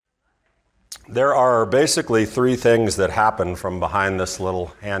There are basically three things that happen from behind this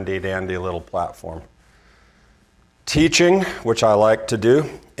little handy-dandy little platform. Teaching, which I like to do.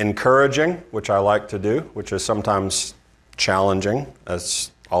 Encouraging, which I like to do, which is sometimes challenging.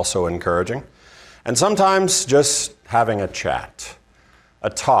 That's also encouraging. And sometimes just having a chat, a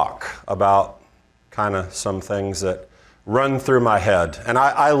talk about kind of some things that run through my head. And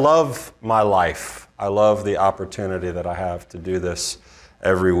I love my life. I love the opportunity that I have to do this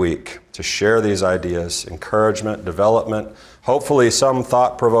every week, to share these ideas, encouragement, development, hopefully some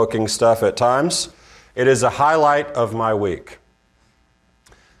thought-provoking stuff at times. It is a highlight of my week.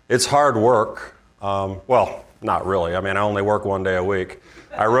 It's hard work. Well, not really. I mean, I only work one day a week.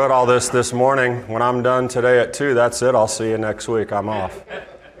 I wrote all this morning. When I'm done today at 2, that's it. I'll see you next week. I'm off.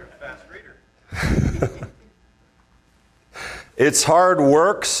 You're a fast reader. It's hard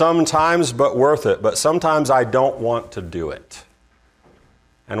work sometimes, but worth it. But sometimes I don't want to do it.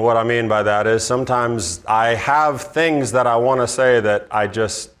 And what I mean by that is sometimes I have things that I want to say that I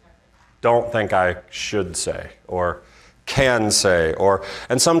just don't think I should say or can say.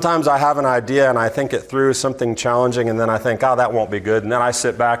 And sometimes I have an idea and I think it through, something challenging, and then I think, oh, that won't be good. And then I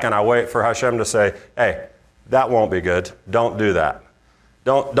sit back and I wait for Hashem to say, hey, that won't be good. Don't do that.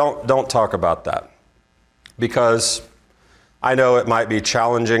 Don't talk about that. Because I know it might be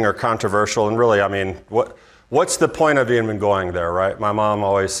challenging or controversial, and really, I mean, what's the point of even going there, right? My mom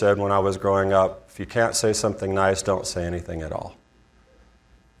always said when I was growing up, if you can't say something nice, don't say anything at all.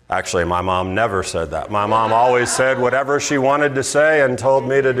 Actually, my mom never said that. My mom always said whatever she wanted to say and told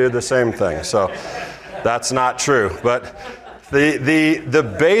me to do the same thing. So that's not true. But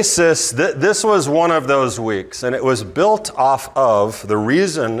the basis, this was one of those weeks, and it was built off of, the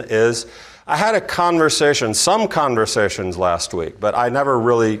reason is, I had some conversations last week, but I never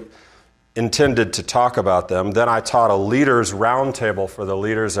really intended to talk about them. Then I taught a leaders roundtable for the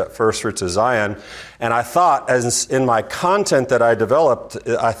leaders at First Fruits of Zion. And I thought, as in my content that I developed,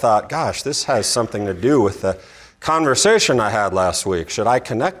 I thought, gosh, this has something to do with the conversation I had last week. Should I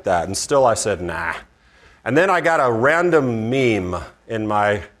connect that? And still I said, nah. And then I got a random meme in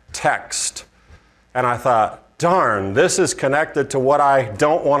my text. And I thought, darn, this is connected to what I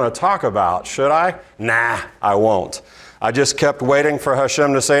don't want to talk about. Should I? Nah, I won't. I just kept waiting for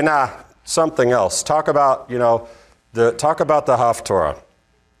Hashem to say, nah, something else. Talk about the Haftorah.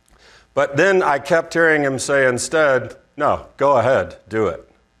 But then I kept hearing him say instead, no, go ahead, do it.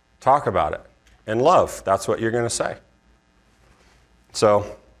 Talk about it. In love, that's what you're going to say.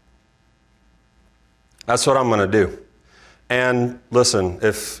 So that's what I'm going to do. And listen,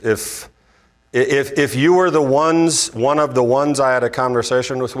 if you were one of the ones I had a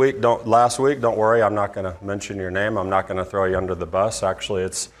conversation with last week, don't worry, I'm not going to mention your name. I'm not going to throw you under the bus. Actually,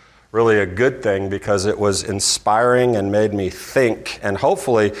 it's really a good thing because it was inspiring and made me think, and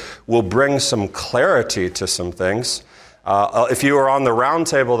hopefully will bring some clarity to some things. If you were on the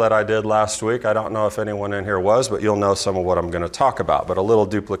roundtable that I did last week, I don't know if anyone in here was, but you'll know some of what I'm going to talk about. But a little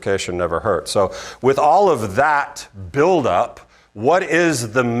duplication never hurts. So with all of that build-up, what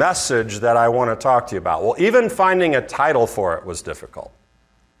is the message that I want to talk to you about? Well, even finding a title for it was difficult.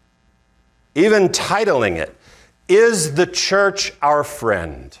 Even titling it, Is the Church Our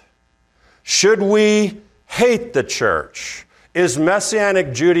Friend? Should we hate the church? Is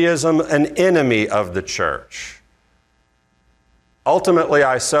Messianic Judaism an enemy of the church? Ultimately,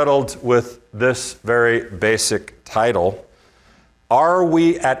 I settled with this very basic title. Are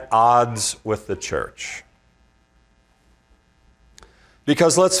we at odds with the church?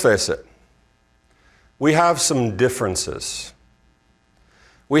 Because let's face it, we have some differences.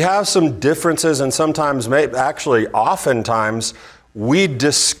 We have some differences, and oftentimes, we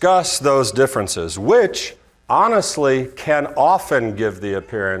discuss those differences, which honestly can often give the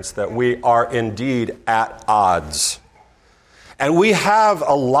appearance that we are indeed at odds. And we have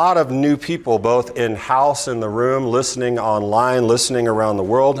a lot of new people, both in-house in the room, listening online, listening around the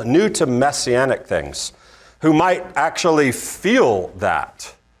world, new to Messianic things, who might actually feel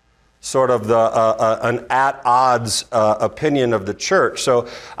that sort of an at-odds opinion of the church. So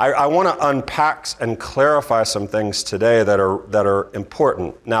I want to unpack and clarify some things today that are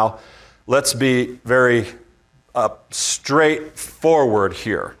important. Now, let's be very straightforward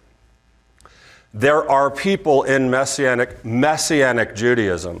here. There are people in Messianic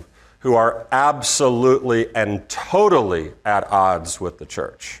Judaism who are absolutely and totally at odds with the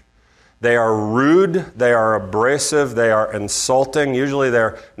church. They are rude, they are abrasive, they are insulting. Usually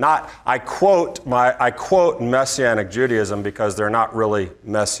they're not, I quote Messianic Judaism because they're not really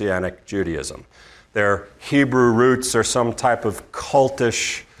Messianic Judaism. Their Hebrew roots are some type of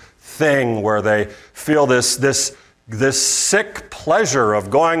cultish thing where they feel this this sick pleasure of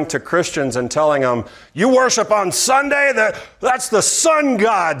going to Christians and telling them, you worship on Sunday, that's the sun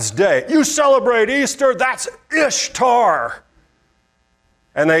god's day. You celebrate Easter, that's Ishtar.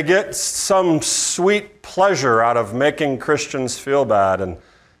 And they get some sweet pleasure out of making Christians feel bad and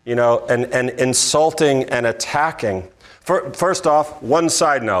insulting and attacking. First off, one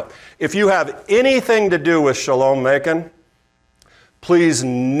side note. If you have anything to do with Shalom Macon, please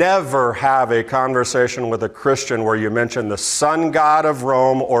never have a conversation with a Christian where you mention the sun god of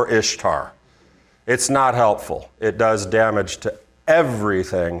Rome or Ishtar. It's not helpful. It does damage to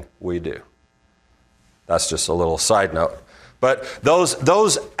everything we do. That's just a little side note. But those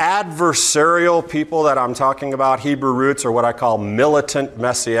adversarial people that I'm talking about, Hebrew roots, or what I call militant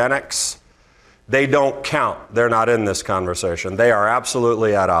Messianics, they don't count. They're not in this conversation. They are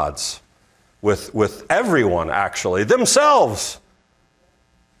absolutely at odds with everyone, actually, themselves.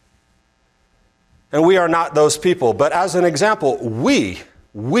 And we are not those people. But as an example, we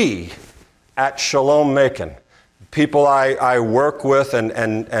at Shalom Macon, people I work with and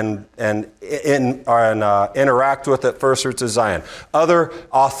interact with at First Fruits of Zion, other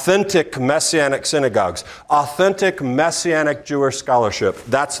authentic Messianic synagogues, authentic Messianic Jewish scholarship,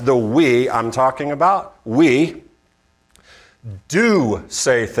 that's the we I'm talking about. We do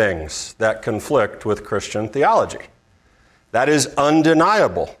say things that conflict with Christian theology. That is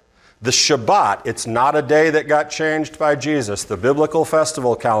undeniable. The Shabbat, it's not a day that got changed by Jesus. The biblical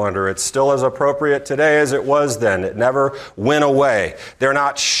festival calendar, it's still as appropriate today as it was then. It never went away. They're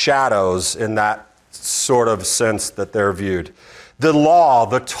not shadows in that sort of sense that they're viewed. The law,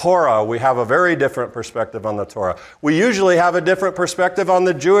 the Torah, we have a very different perspective on the Torah. We usually have a different perspective on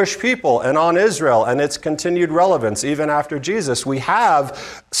the Jewish people and on Israel and its continued relevance even after Jesus. We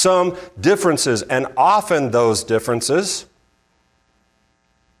have some differences, and often those differences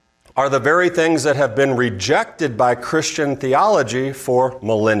are the very things that have been rejected by Christian theology for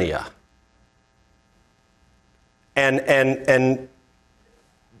millennia. And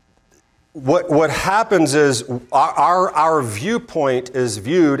what happens is our viewpoint is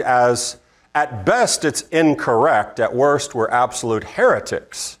viewed as, at best, it's incorrect. At worst, we're absolute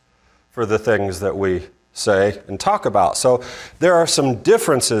heretics for the things that we say and talk about. So there are some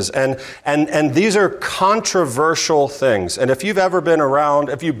differences, and these are controversial things. And if you've been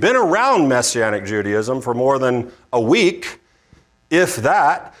around Messianic Judaism for more than a week, if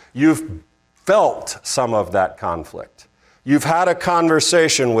that, you've felt some of that conflict. You've had a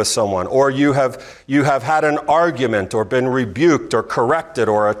conversation with someone, or you have had an argument, or been rebuked, or corrected,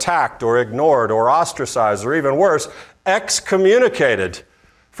 or attacked, or ignored, or ostracized, or even worse, excommunicated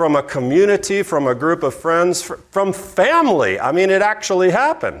from a community, from a group of friends, from family. I mean, it actually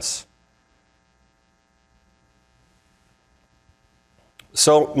happens.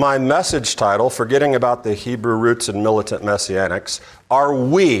 So my message title, forgetting about the Hebrew roots and militant Messianics, are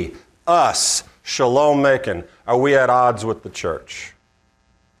we, us, Shalom Macon, are we at odds with the church?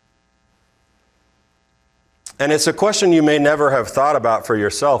 And it's a question you may never have thought about for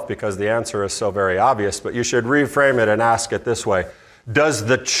yourself because the answer is so very obvious, but you should reframe it and ask it this way. Does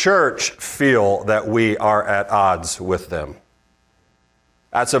the church feel that we are at odds with them?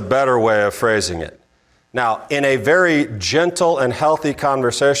 That's a better way of phrasing it. Now, in a very gentle and healthy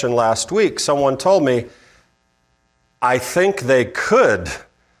conversation last week, someone told me, I think they could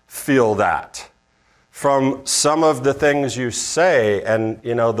feel that from some of the things you say and,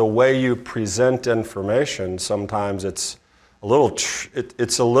 the way you present information. Sometimes it's a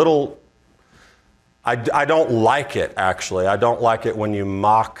little, I don't like it, actually. I don't like it when you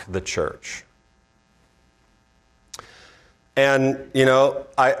mock the church. And,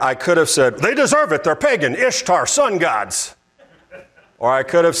 I could have said, they deserve it, they're pagan, Ishtar, sun gods. Or I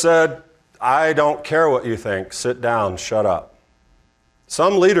could have said, I don't care what you think, sit down, shut up.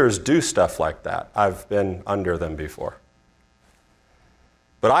 Some leaders do stuff like that. I've been under them before.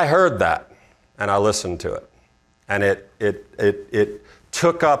 But I heard that, and I listened to it. And it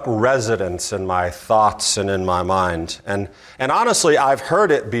took up residence in my thoughts and in my mind. And honestly, I've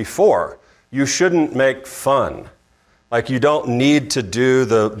heard it before. You shouldn't make fun. Like, you don't need to do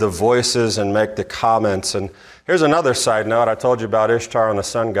the voices and make the comments. And here's another side note. I told you about Ishtar and the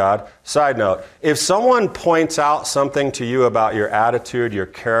sun god. Side note, if someone points out something to you about your attitude, your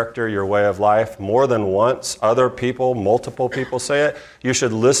character, your way of life, more than once, multiple people say it, you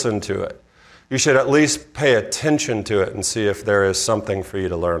should listen to it. You should at least pay attention to it and see if there is something for you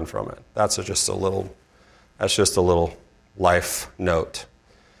to learn from it. That's just a little life note.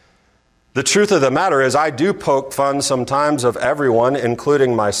 The truth of the matter is I do poke fun sometimes of everyone,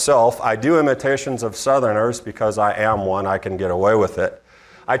 including myself. I do imitations of Southerners because I am one. I can get away with it.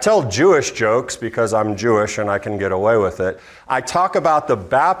 I tell Jewish jokes because I'm Jewish and I can get away with it. I talk about the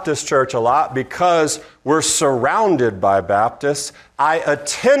Baptist church a lot because we're surrounded by Baptists. I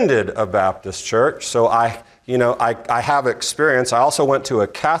attended a Baptist church, so I have experience. I also went to a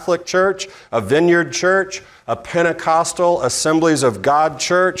Catholic church, a Vineyard church, a Pentecostal Assemblies of God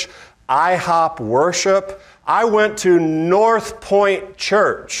church, IHOP worship. I went to North Point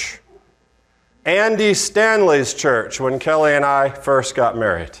Church, Andy Stanley's church, when Kelly and I first got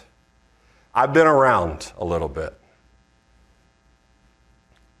married. I've been around a little bit.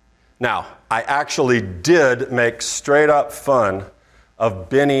 Now, I actually did make straight up fun of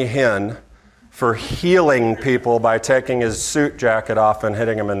Benny Hinn for healing people by taking his suit jacket off and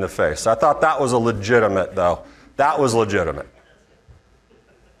hitting him in the face. I thought that was legitimate, though. That was legitimate.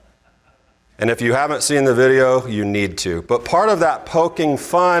 And if you haven't seen the video, you need to. But part of that poking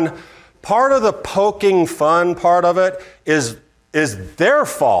fun, part of the poking fun part of it is their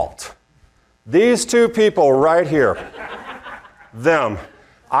fault. These two people right here, them.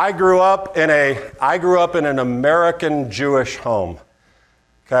 I grew up in an American Jewish home.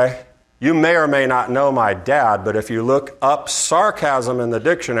 Okay? You may or may not know my dad, but if you look up sarcasm in the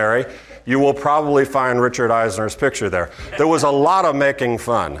dictionary, you will probably find Richard Eisner's picture there. There was a lot of making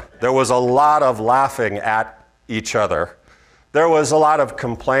fun. There was a lot of laughing at each other. There was a lot of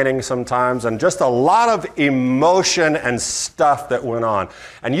complaining sometimes and just a lot of emotion and stuff that went on.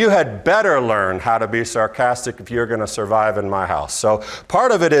 And you had better learn how to be sarcastic if you're going to survive in my house. So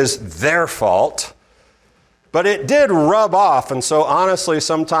part of it is their fault, but it did rub off. And so honestly,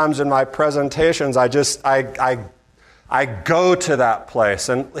 sometimes in my presentations, I go to that place.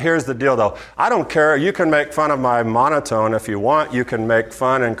 And here's the deal, though. I don't care. You can make fun of my monotone if you want. You can make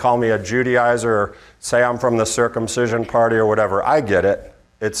fun and call me a Judaizer or say I'm from the circumcision party or whatever. I get it.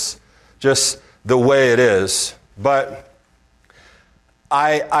 It's just the way it is. But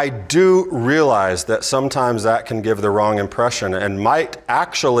I do realize that sometimes that can give the wrong impression and might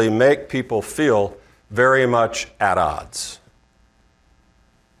actually make people feel very much at odds.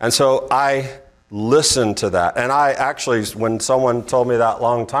 And so I listen to that. And I actually, when someone told me that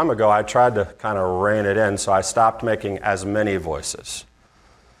long time ago, I tried to kind of rein it in, so I stopped making as many voices.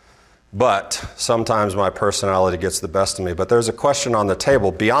 But sometimes my personality gets the best of me. But there's a question on the table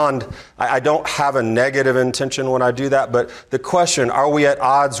beyond, I don't have a negative intention when I do that, but the question, are we at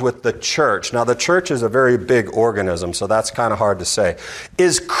odds with the church? Now, the church is a very big organism, so that's kind of hard to say.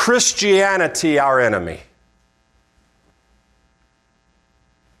 Is Christianity our enemy?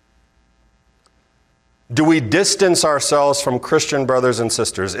 Do we distance ourselves from Christian brothers and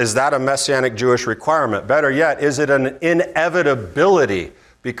sisters? Is that a Messianic Jewish requirement? Better yet, is it an inevitability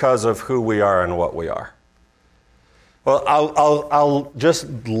because of who we are and what we are? Well, I'm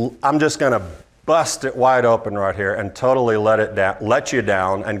just going to bust it wide open right here and totally let you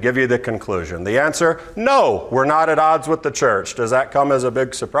down and give you the conclusion. The answer, no, we're not at odds with the church. Does that come as a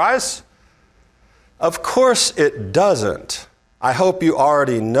big surprise? Of course it doesn't. I hope you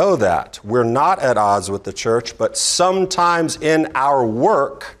already know that. We're not at odds with the church, but sometimes in our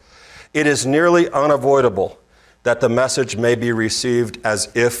work, it is nearly unavoidable that the message may be received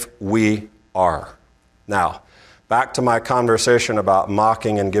as if we are. Now, back to my conversation about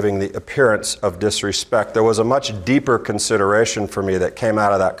mocking and giving the appearance of disrespect. There was a much deeper consideration for me that came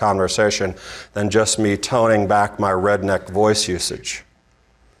out of that conversation than just me toning back my redneck voice usage.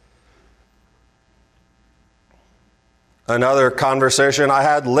 Another conversation I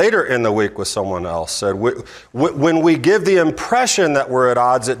had later in the week with someone else said, when we give the impression that we're at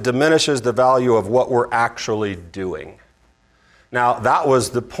odds, it diminishes the value of what we're actually doing. Now, that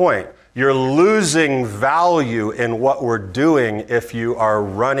was the point. You're losing value in what we're doing if you are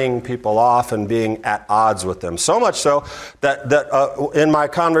running people off and being at odds with them. So much so that in my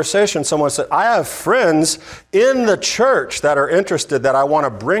conversation, someone said, I have friends in the church that are interested that I want to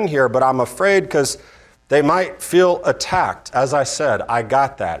bring here, but I'm afraid because they might feel attacked. As I said, I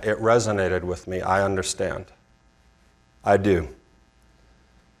got that. It resonated with me. I understand. I do.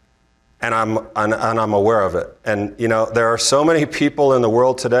 And I'm aware of it. And, there are so many people in the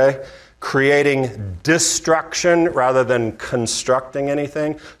world today creating destruction rather than constructing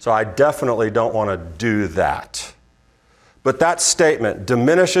anything. So I definitely don't want to do that. But that statement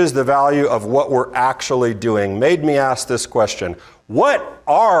diminishes the value of what we're actually doing. Made me ask this question. What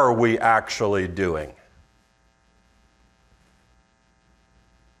are we actually doing?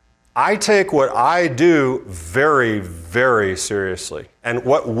 I take what I do very, very seriously, and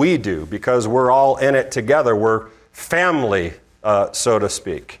what we do, because we're all in it together. We're family, so to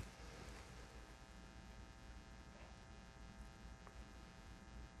speak.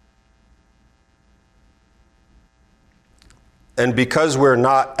 And because we're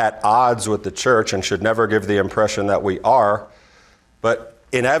not at odds with the church and should never give the impression that we are, but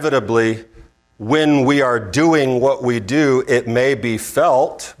inevitably, when we are doing what we do, it may be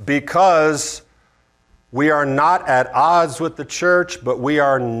felt because we are not at odds with the church, but we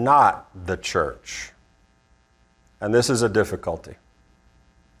are not the church. And this is a difficulty.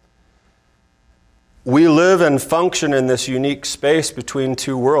 We live and function in this unique space between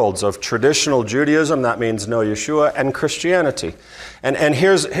two worlds of traditional Judaism, that means no Yeshua, and Christianity. And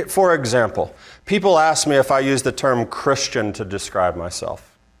here's, for example, people ask me if I use the term Christian to describe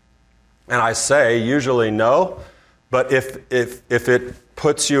myself. And I say usually no, but if it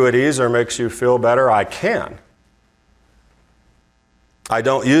puts you at ease or makes you feel better, I can. I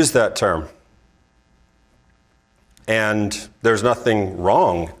don't use that term. And there's nothing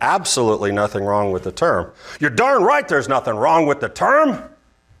wrong, absolutely nothing wrong with the term. You're darn right there's nothing wrong with the term.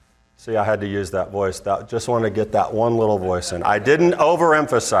 See, I had to use that voice. Just wanted to get that one little voice in. I didn't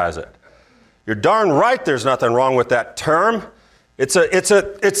overemphasize it. You're darn right there's nothing wrong with that term. It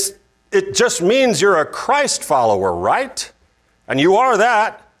just means you're a Christ follower, right? And you are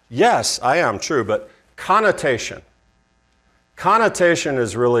that. Yes, I am, true, but connotation. Connotation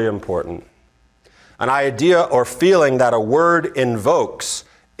is really important. An idea or feeling that a word invokes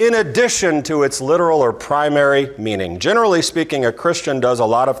in addition to its literal or primary meaning. Generally speaking, a Christian does a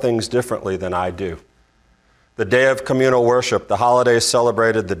lot of things differently than I do. The day of communal worship, the holidays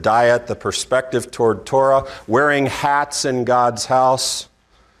celebrated, the diet, the perspective toward Torah, wearing hats in God's house.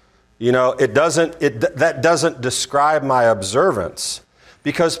 You know, that doesn't describe my observance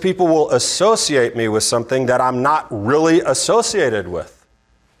because people will associate me with something that I'm not really associated with.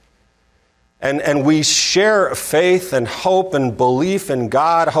 And we share faith and hope and belief in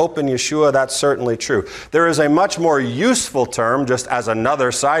God, hope in Yeshua. That's certainly true. There is a much more useful term, just as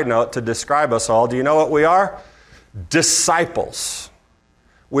another side note, to describe us all. Do you know what we are? Disciples.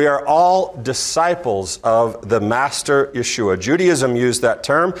 We are all disciples of the Master Yeshua. Judaism used that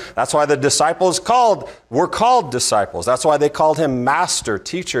term. That's why the disciples were called disciples. That's why they called him master,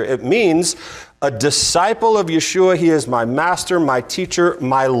 teacher. It means a disciple of Yeshua. He is my master, my teacher,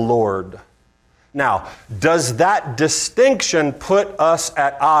 my Lord. Now, does that distinction put us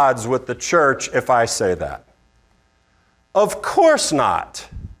at odds with the church if I say that? Of course not.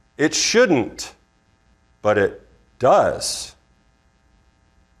 It shouldn't, but it does.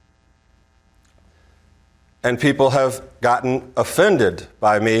 And people have gotten offended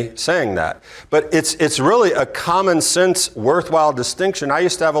by me saying that. But it's really a common sense, worthwhile distinction. I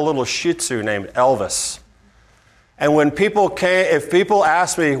used to have a little Shih Tzu named Elvis. And when if people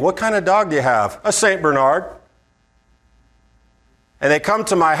ask me, what kind of dog do you have? A St. Bernard. And they come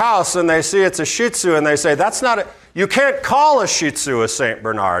to my house and they see it's a Shih Tzu and they say, you can't call a Shih Tzu a St.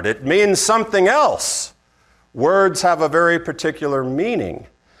 Bernard. It means something else. Words have a very particular meaning.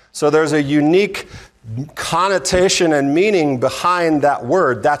 So there's a unique connotation and meaning behind that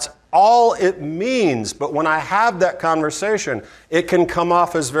word. That's all it means. But when I have that conversation, it can come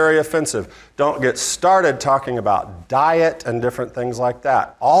off as very offensive. Don't get started talking about diet and different things like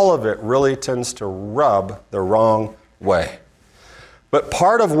that. All of it really tends to rub the wrong way. But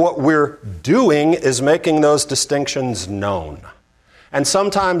part of what we're doing is making those distinctions known. And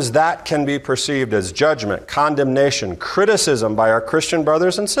sometimes that can be perceived as judgment, condemnation, criticism by our Christian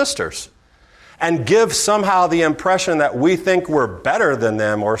brothers and sisters, and give somehow the impression that we think we're better than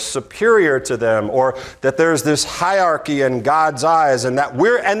them or superior to them, or that there's this hierarchy in God's eyes and that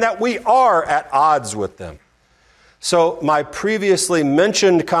we are at odds with them. So my previously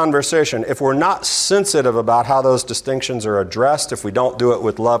mentioned conversation, if we're not sensitive about how those distinctions are addressed, if we don't do it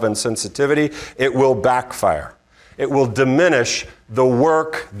with love and sensitivity, it will backfire. It will diminish the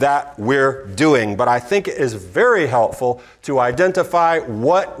work that we're doing. But I think it is very helpful to identify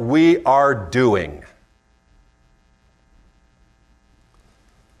what we are doing.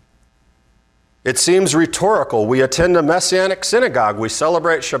 It seems rhetorical. We attend a Messianic synagogue. We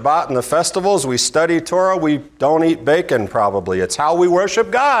celebrate Shabbat and the festivals. We study Torah. We don't eat bacon, probably. It's how we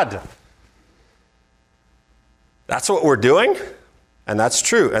worship God. That's what we're doing. And that's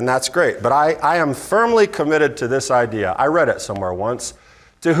true, and that's great. But I am firmly committed to this idea. I read it somewhere once.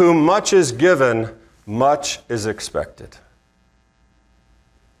 To whom much is given, much is expected.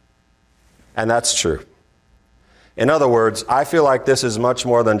 And that's true. In other words, I feel like this is much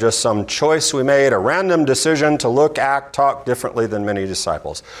more than just some choice we made, a random decision to look, act, talk differently than many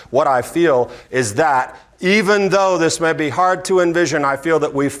disciples. What I feel is that even though this may be hard to envision, I feel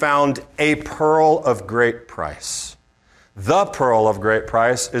that we found a pearl of great price. The pearl of great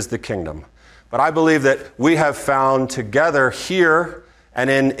price is the kingdom. But I believe that we have found together here And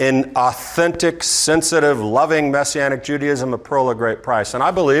in authentic, sensitive, loving Messianic Judaism, a pearl of great price. And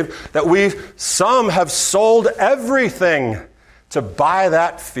I believe that some have sold everything to buy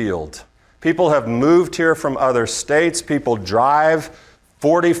that field. People have moved here from other states. People drive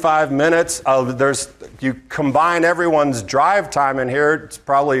 45 minutes. You combine everyone's drive time in here, it's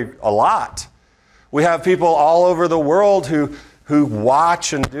probably a lot. We have people all over the world who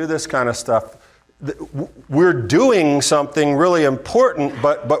watch and do this kind of stuff. We're doing something really important,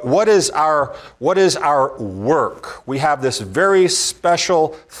 but what is our work? We have this very special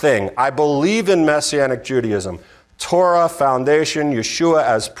thing. I believe in Messianic Judaism. Torah, foundation, Yeshua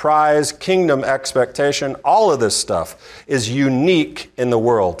as prize, kingdom expectation, all of this stuff is unique in the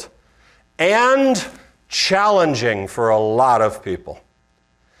world and challenging for a lot of people.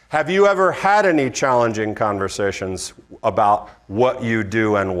 Have you ever had any challenging conversations about what you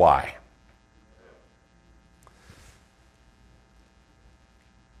do and why?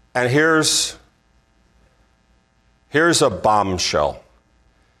 And here's a bombshell.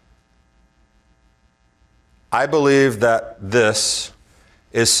 I believe that this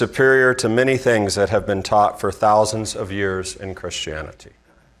is superior to many things that have been taught for thousands of years in Christianity.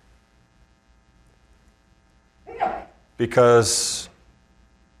 Because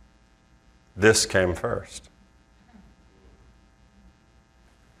this came first.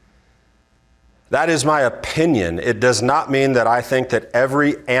 That is my opinion. It does not mean that I think that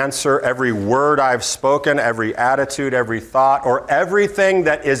every answer, every word I've spoken, every attitude, every thought, or everything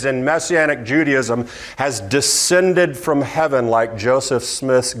that is in Messianic Judaism has descended from heaven like Joseph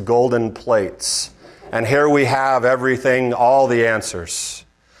Smith's golden plates. And here we have everything, all the answers.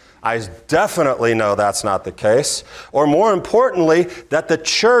 I definitely know that's not the case. Or more importantly, that the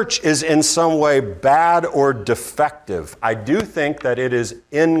church is in some way bad or defective. I do think that it is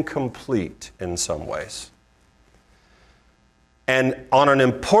incomplete in some ways. And on an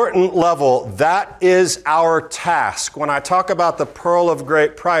important level, that is our task. When I talk about the pearl of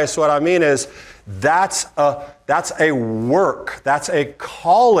great price, what I mean is that's a work, that's a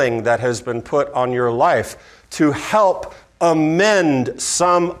calling that has been put on your life to help amend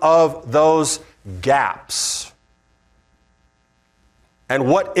some of those gaps. And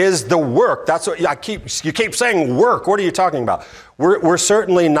what is the work? That's what you keep saying work. What are you talking about? We're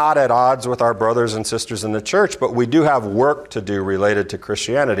certainly not at odds with our brothers and sisters in the church, but we do have work to do related to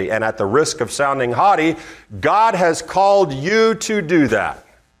Christianity. And at the risk of sounding haughty, God has called you to do that.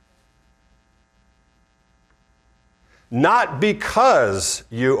 Not because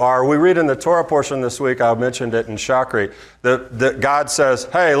you are. We read in the Torah portion this week, I mentioned it in Shakri, that God says,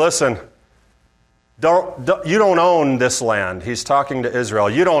 hey, listen, you don't own this land. He's talking to Israel.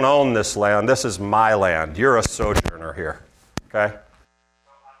 You don't own this land. This is my land. You're a sojourner here. Okay? I'm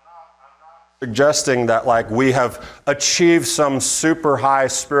not suggesting that like we have achieved some super high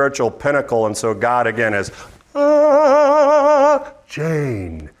spiritual pinnacle, and so God again is,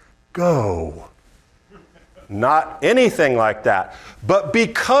 Jane, go. Not anything like that. But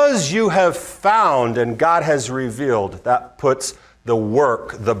because you have found and God has revealed, that puts the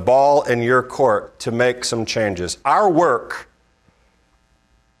work, the ball in your court to make some changes. Our work.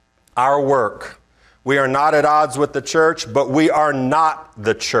 We are not at odds with the church, but we are not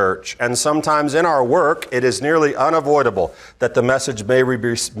the church. And sometimes in our work, it is nearly unavoidable that the message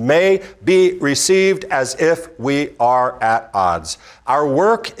may be received as if we are at odds. Our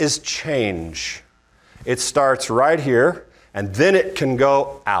work is change. It starts right here, and then it can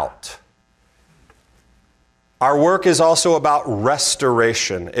go out. Our work is also about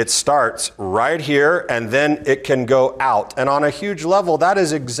restoration. It starts right here, and then it can go out. And on a huge level, that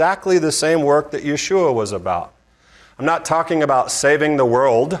is exactly the same work that Yeshua was about. I'm not talking about saving the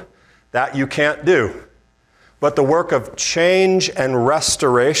world. That you can't do. But the work of change and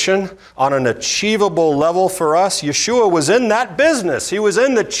restoration on an achievable level for us, Yeshua was in that business. He was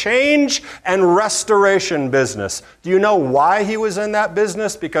in the change and restoration business. Do you know why he was in that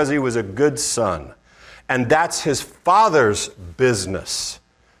business? Because he was a good son. And that's his Father's business,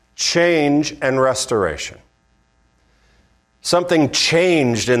 change and restoration. Something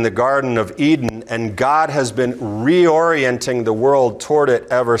changed in the Garden of Eden, and God has been reorienting the world toward it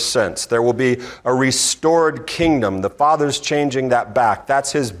ever since. There will be a restored kingdom. The Father's changing that back.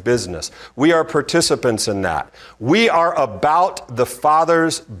 That's his business. We are participants in that. We are about the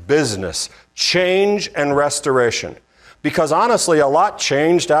Father's business, change and restoration. Because honestly, a lot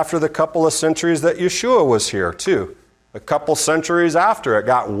changed after the couple of centuries that Yeshua was here, too. A couple centuries after, it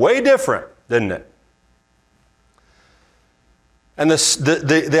got way different, didn't it? And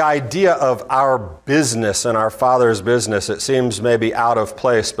the idea of our business and our Father's business, it seems maybe out of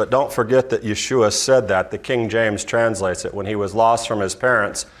place, but don't forget that Yeshua said that. The King James translates it when he was lost from his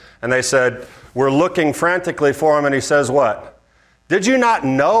parents. And they said, we're looking frantically for him, and he says what? Did you not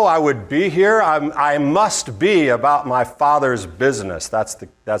know I would be here? I must be about my Father's business. That's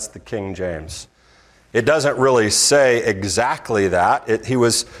the King James. It doesn't really say exactly that. He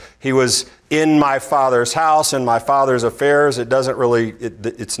was in my Father's house, in my Father's affairs. It doesn't really,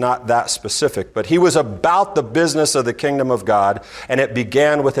 it's not that specific. But he was about the business of the kingdom of God, and it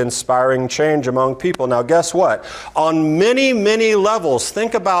began with inspiring change among people. Now, guess what? On many, many levels,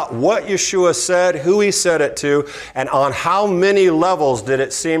 think about what Yeshua said, who he said it to, and on how many levels did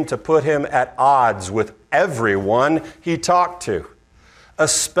it seem to put him at odds with everyone he talked to,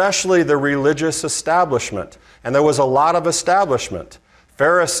 especially the religious establishment. And there was a lot of establishment.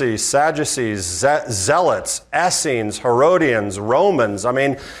 Pharisees, Sadducees, Zealots, Essenes, Herodians, Romans. I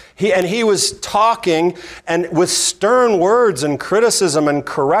mean, he was talking and with stern words and criticism and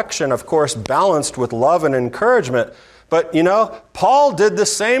correction, of course, balanced with love and encouragement. But, Paul did the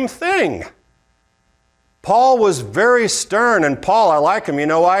same thing. Paul was very stern, and Paul, I like him. You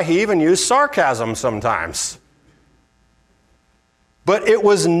know why? He even used sarcasm sometimes. But it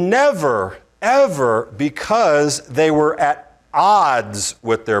was never, ever because they were at odds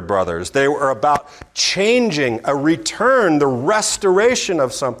with their brothers. They were about changing, a return, the restoration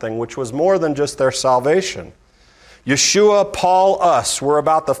of something which was more than just their salvation. Yeshua, Paul, us, we're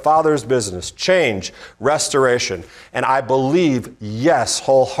about the Father's business, change, restoration. And I believe, yes,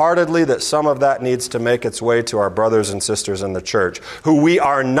 wholeheartedly that some of that needs to make its way to our brothers and sisters in the church, who we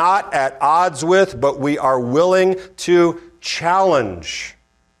are not at odds with, but we are willing to challenge.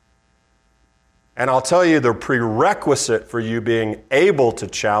 And I'll tell you the prerequisite for you being able to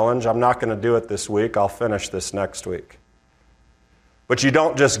challenge. I'm not going to do it this week. I'll finish this next week. But you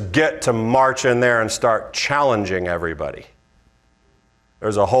don't just get to march in there and start challenging everybody.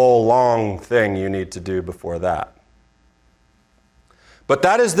 There's a whole long thing you need to do before that. But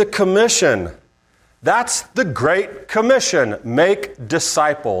that is the commission. That's the Great Commission. Make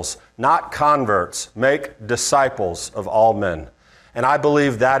disciples, not converts. Make disciples of all men. And I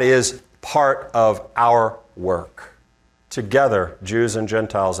believe that is part of our work. Together, Jews and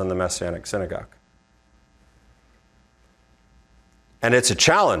Gentiles in the Messianic synagogue. And it's a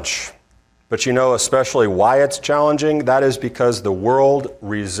challenge. But especially why it's challenging? That is because the world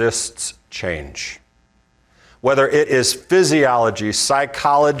resists change. Whether it is physiology,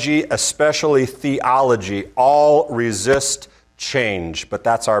 psychology, especially theology, all resist change. But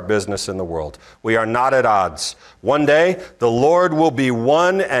that's our business in the world. We are not at odds. One day, the Lord will be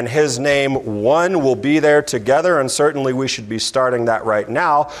one, and his name one will be there together, and certainly we should be starting that right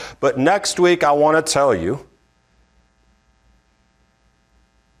now. But next week, I want to tell you,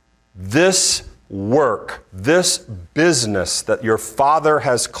 this work, this business that your Father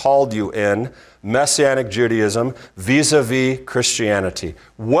has called you in, Messianic Judaism, vis-a-vis Christianity,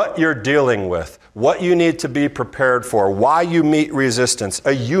 what you're dealing with, what you need to be prepared for, why you meet resistance,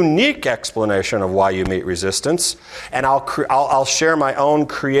 a unique explanation of why you meet resistance, and I'll share my own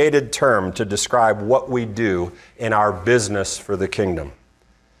created term to describe what we do in our business for the kingdom.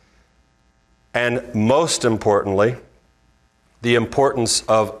 And most importantly, the importance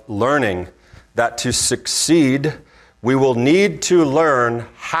of learning that to succeed, we will need to learn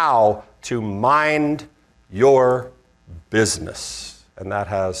how to mind your business. And that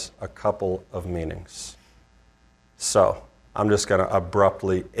has a couple of meanings. So I'm just going to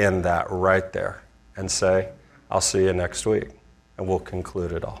abruptly end that right there and say, I'll see you next week. And we'll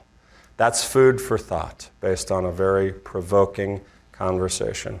conclude it all. That's food for thought based on a very provoking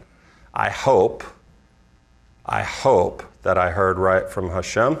conversation. I hope that I heard right from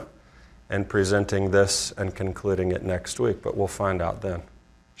Hashem in presenting this and concluding it next week, but we'll find out then.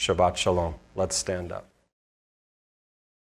 Shabbat Shalom. Let's stand up.